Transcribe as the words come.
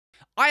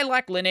I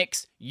like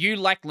Linux, you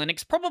like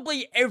Linux,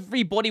 probably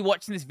everybody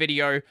watching this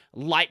video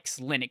likes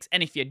Linux,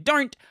 and if you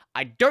don't,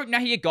 I don't know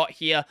how you got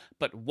here,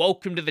 but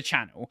welcome to the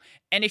channel.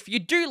 And if you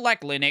do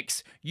like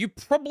Linux, you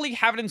probably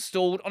have it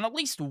installed on at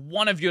least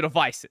one of your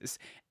devices,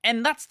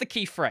 and that's the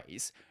key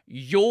phrase,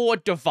 your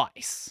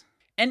device.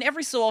 And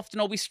every so often,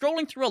 I'll be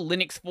scrolling through a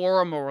Linux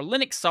forum or a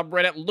Linux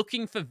subreddit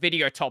looking for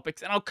video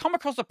topics, and I'll come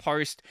across a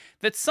post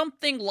that's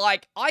something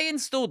like, I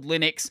installed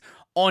Linux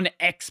on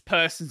X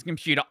person's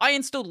computer. I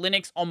installed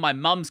Linux on my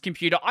mum's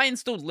computer. I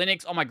installed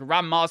Linux on my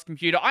grandma's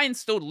computer. I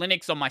installed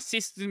Linux on my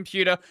sister's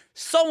computer,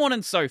 so on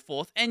and so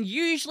forth. And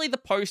usually the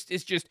post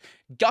is just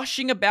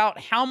gushing about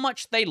how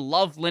much they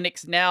love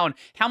Linux now and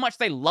how much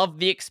they love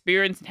the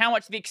experience and how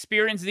much the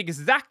experience is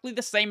exactly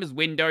the same as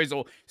Windows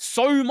or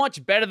so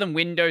much better than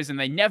Windows and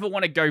they never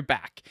want to go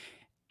back.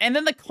 And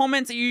then the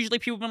comments are usually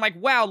people being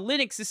like, wow,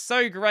 Linux is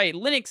so great,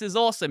 Linux is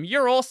awesome,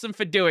 you're awesome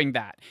for doing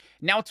that.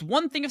 Now, it's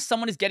one thing if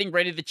someone is getting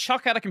ready to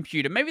chuck out a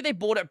computer, maybe they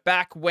bought it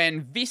back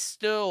when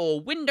Vista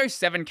or Windows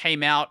 7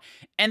 came out,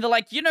 and they're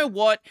like, you know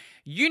what,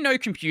 you know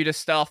computer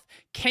stuff,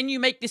 can you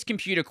make this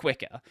computer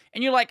quicker?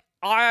 And you're like,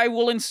 I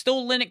will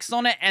install Linux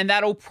on it, and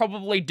that'll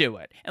probably do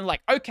it. And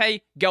like,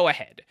 okay, go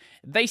ahead.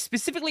 They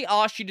specifically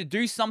asked you to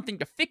do something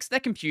to fix their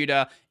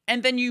computer,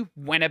 and then you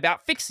went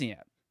about fixing it.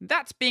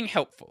 That's being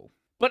helpful.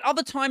 But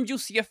other times you'll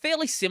see a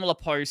fairly similar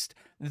post,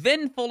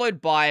 then followed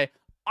by,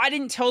 I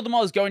didn't tell them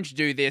I was going to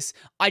do this,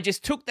 I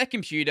just took their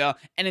computer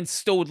and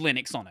installed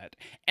Linux on it.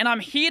 And I'm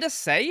here to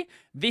say,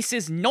 this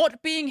is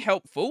not being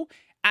helpful.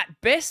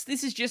 At best,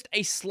 this is just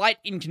a slight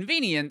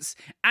inconvenience.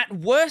 At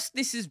worst,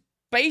 this is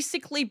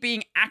basically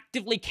being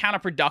actively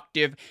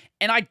counterproductive,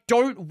 and I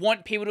don't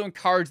want people to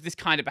encourage this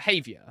kind of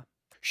behavior.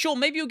 Sure,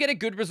 maybe you'll get a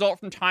good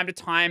result from time to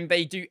time,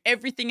 they do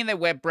everything in their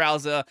web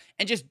browser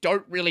and just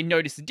don't really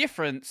notice the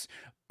difference,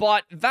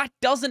 but that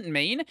doesn't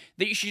mean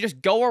that you should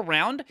just go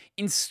around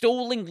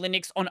installing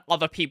Linux on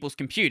other people's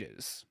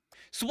computers.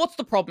 So what's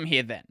the problem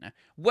here then?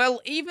 Well,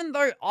 even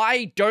though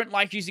I don't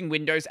like using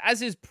Windows,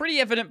 as is pretty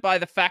evident by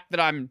the fact that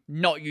I'm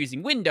not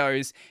using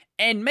Windows,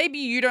 and maybe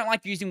you don't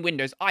like using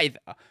Windows either,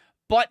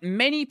 but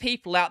many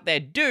people out there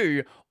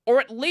do, or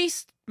at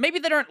least maybe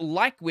they don't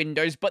like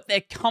Windows, but they're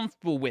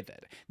comfortable with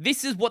it.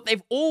 This is what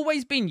they've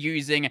always been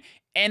using,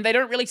 and they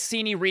don't really see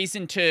any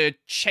reason to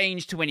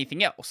change to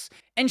anything else.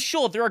 And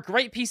sure, there are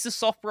great pieces of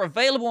software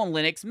available on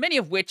Linux, many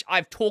of which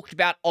I've talked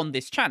about on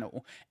this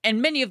channel,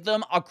 and many of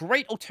them are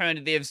great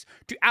alternatives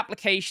to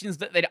applications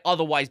that they'd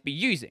otherwise be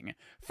using.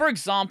 For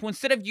example,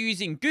 instead of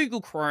using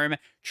Google Chrome,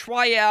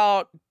 try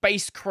out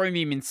base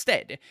Chromium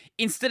instead.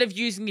 Instead of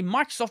using the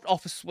Microsoft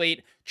Office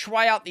suite,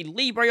 try out the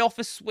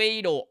LibreOffice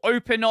suite or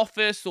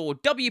OpenOffice or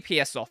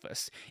WPS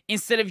Office.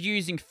 Instead of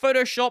using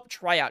Photoshop,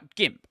 try out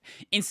GIMP.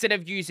 Instead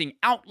of using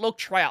Outlook,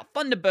 try out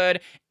Thunderbird,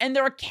 and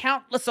there are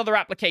countless other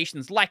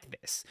applications like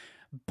this.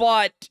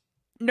 But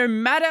no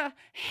matter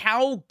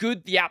how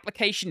good the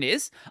application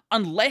is,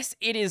 unless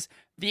it is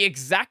the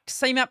exact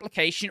same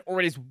application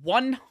or it is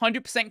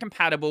 100%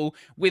 compatible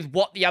with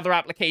what the other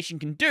application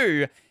can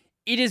do,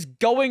 it is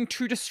going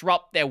to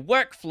disrupt their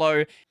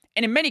workflow,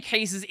 and in many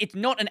cases, it's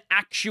not an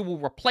actual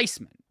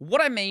replacement.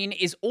 What I mean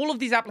is all of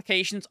these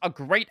applications are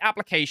great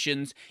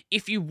applications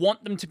if you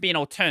want them to be an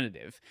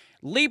alternative.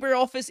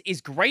 LibreOffice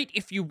is great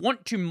if you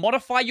want to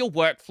modify your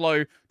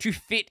workflow to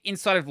fit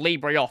inside of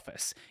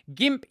LibreOffice.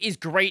 GIMP is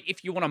great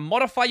if you want to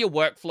modify your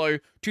workflow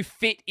to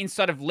fit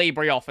inside of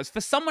LibreOffice. For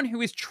someone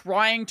who is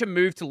trying to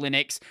move to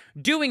Linux,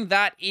 doing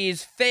that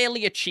is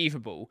fairly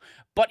achievable.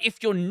 But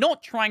if you're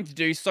not trying to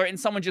do so and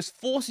someone just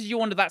forces you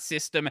onto that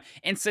system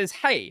and says,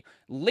 hey,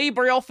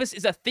 LibreOffice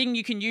is a thing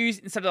you can use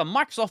instead of the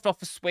Microsoft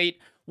Office suite,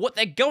 what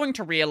they're going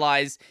to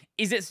realize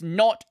is it's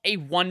not a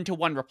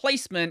one-to-one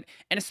replacement,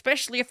 and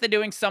especially if they're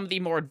doing some of the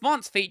more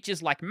advanced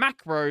features like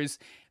macros,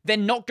 they're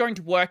not going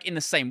to work in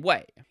the same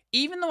way.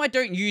 Even though I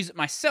don't use it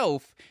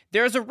myself,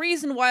 there is a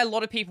reason why a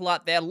lot of people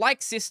out there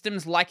like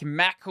systems like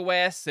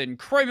macOS and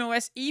Chrome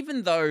OS,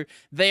 even though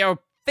they are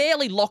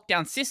fairly locked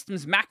down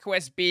systems,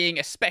 macOS being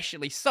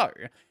especially so.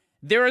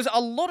 There is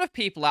a lot of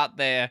people out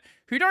there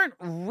who don't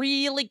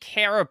really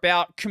care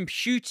about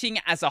computing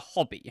as a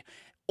hobby.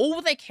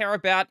 All they care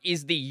about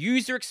is the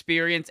user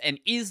experience,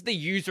 and is the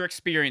user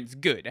experience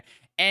good?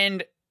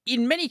 And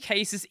in many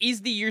cases,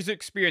 is the user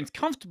experience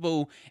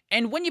comfortable?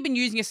 And when you've been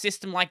using a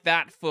system like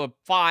that for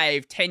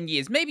 5, 10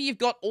 years, maybe you've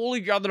got all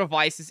of your other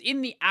devices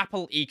in the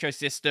Apple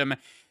ecosystem,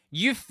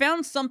 you've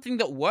found something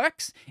that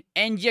works,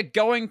 and you're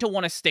going to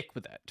want to stick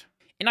with it.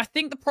 And I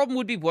think the problem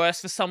would be worse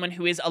for someone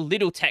who is a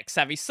little tech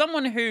savvy,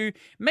 someone who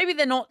maybe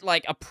they're not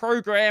like a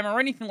programmer or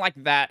anything like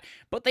that,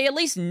 but they at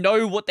least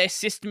know what their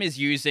system is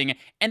using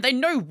and they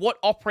know what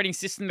operating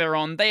system they're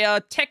on. They are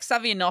tech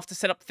savvy enough to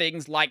set up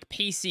things like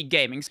PC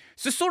gaming,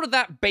 so sort of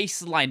that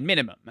baseline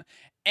minimum.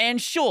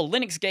 And sure,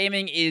 Linux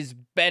gaming is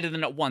better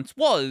than it once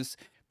was,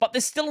 but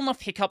there's still enough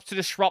hiccups to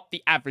disrupt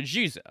the average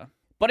user.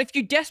 But if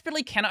you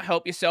desperately cannot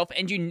help yourself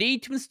and you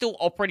need to install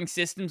operating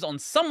systems on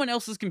someone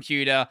else's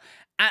computer,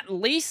 at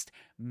least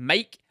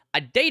make a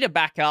data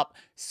backup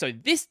so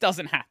this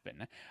doesn't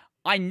happen.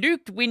 I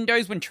nuked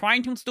Windows when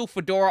trying to install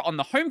Fedora on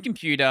the home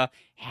computer.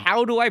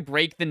 How do I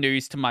break the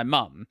news to my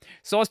mum?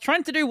 So I was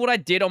trying to do what I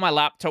did on my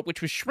laptop,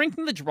 which was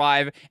shrinking the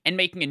drive and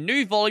making a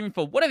new volume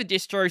for whatever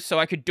distro so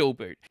I could dual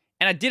boot.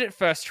 And I did it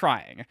first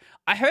trying.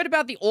 I heard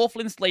about the awful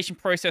installation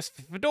process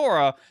for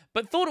Fedora,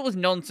 but thought it was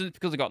nonsense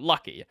because I got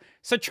lucky.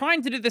 So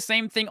trying to do the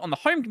same thing on the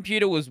home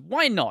computer was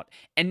why not?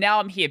 And now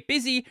I'm here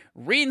busy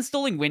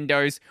reinstalling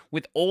Windows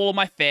with all of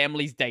my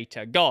family's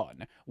data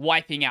gone.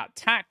 Wiping out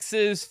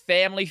taxes,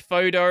 family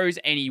photos,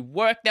 any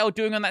work they were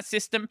doing on that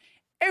system,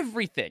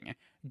 everything.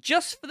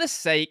 Just for the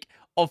sake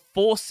of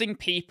forcing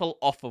people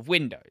off of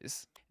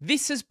Windows.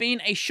 This has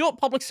been a short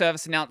public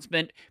service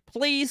announcement.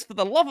 Please, for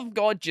the love of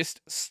God, just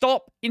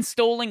stop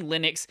installing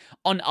Linux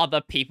on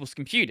other people's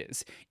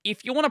computers.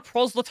 If you want to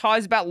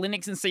proselytize about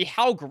Linux and see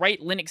how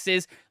great Linux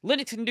is,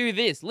 Linux can do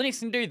this, Linux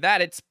can do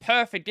that, it's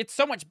perfect, it's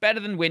so much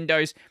better than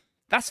Windows,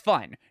 that's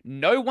fine.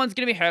 No one's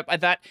going to be hurt by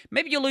that.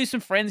 Maybe you'll lose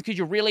some friends because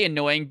you're really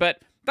annoying,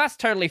 but that's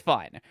totally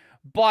fine.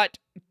 But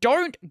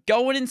don't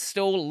go and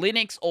install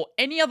Linux or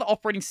any other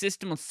operating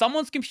system on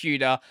someone's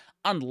computer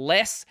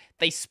unless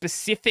they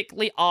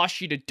specifically ask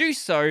you to do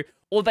so,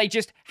 or they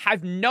just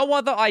have no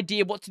other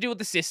idea what to do with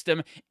the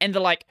system, and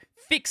they're like,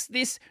 fix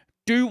this,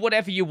 do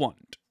whatever you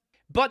want.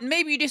 But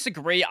maybe you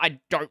disagree, I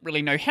don't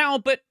really know how,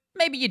 but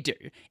maybe you do.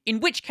 In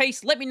which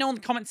case, let me know in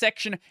the comment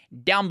section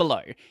down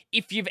below.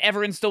 If you've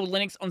ever installed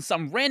Linux on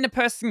some random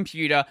person's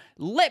computer,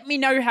 let me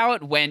know how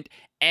it went,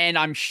 and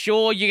I'm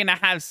sure you're gonna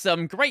have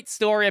some great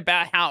story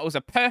about how it was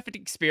a perfect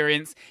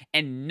experience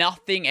and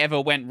nothing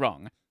ever went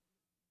wrong.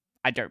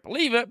 I don't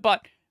believe it,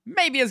 but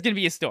maybe there's gonna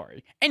be a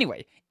story.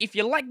 Anyway, if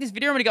you like this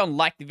video, I'm gonna go and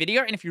like the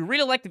video, and if you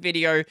really like the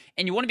video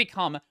and you want to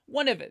become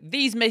one of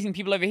these amazing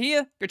people over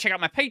here, go check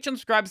out my Patreon,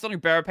 subscribe to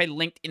Brodie,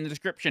 linked in the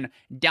description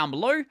down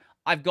below.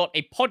 I've got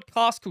a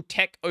podcast called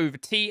Tech Over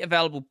Tea,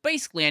 available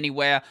basically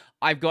anywhere.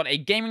 I've got a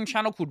gaming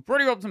channel called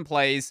Brodie Robertson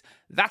Plays.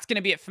 That's going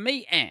to be it for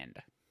me, and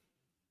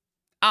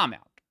I'm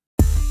out.